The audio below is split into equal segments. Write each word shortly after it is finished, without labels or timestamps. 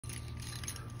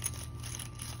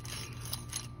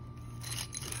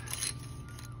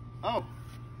Oh,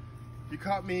 you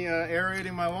caught me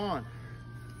aerating my lawn.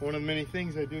 One of the many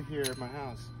things I do here at my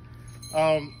house.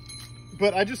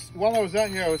 But while I was out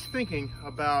here, I was thinking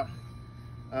about,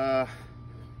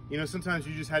 you know, sometimes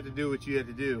you just had to do what you had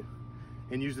to do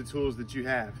and use the tools that you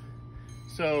have.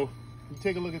 So you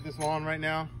take a look at this lawn right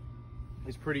now.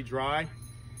 It's pretty dry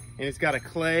and it's got a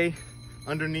clay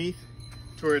underneath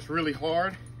to where it's really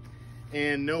hard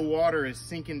and no water is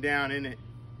sinking down in it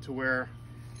to where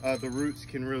the roots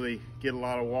can really get a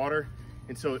lot of water.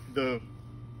 And so the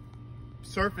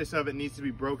surface of it needs to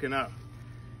be broken up.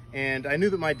 And I knew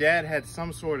that my dad had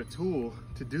some sort of tool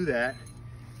to do that.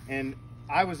 And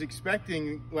I was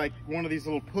expecting like one of these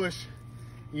little push,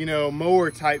 you know,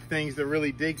 mower type things that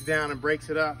really digs down and breaks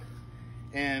it up.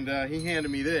 And he handed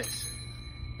me this.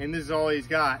 And this is all he's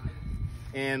got.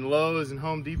 And Lowe's and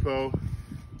Home Depot,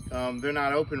 they're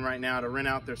not open right now to rent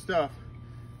out their stuff.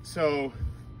 So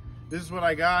this is what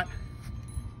I got.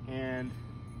 And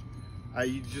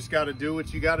you just got to do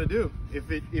what you got to do.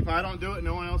 If I don't do it,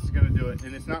 no one else is going to do it,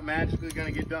 and it's not magically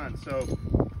going to get done. So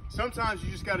sometimes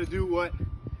you just got to do what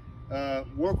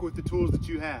work with the tools that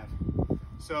you have.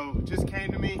 So it just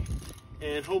came to me,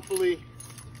 and hopefully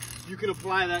you can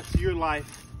apply that to your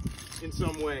life in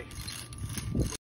some way.